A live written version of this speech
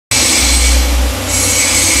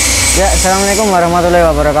Ya, assalamualaikum warahmatullahi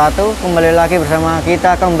wabarakatuh. Kembali lagi bersama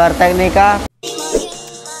kita Kembar Teknika.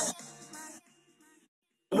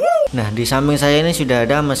 Nah, di samping saya ini sudah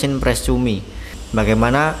ada mesin press cumi.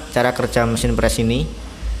 Bagaimana cara kerja mesin press ini?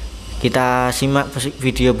 Kita simak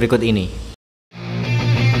video berikut ini.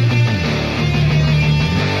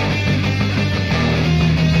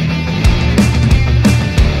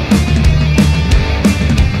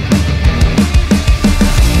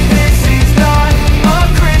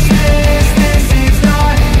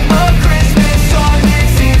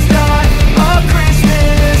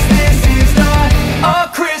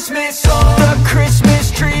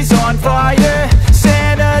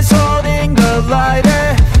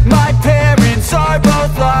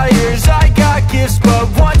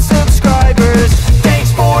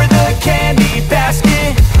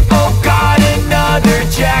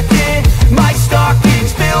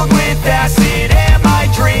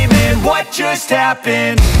 Just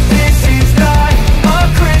happened.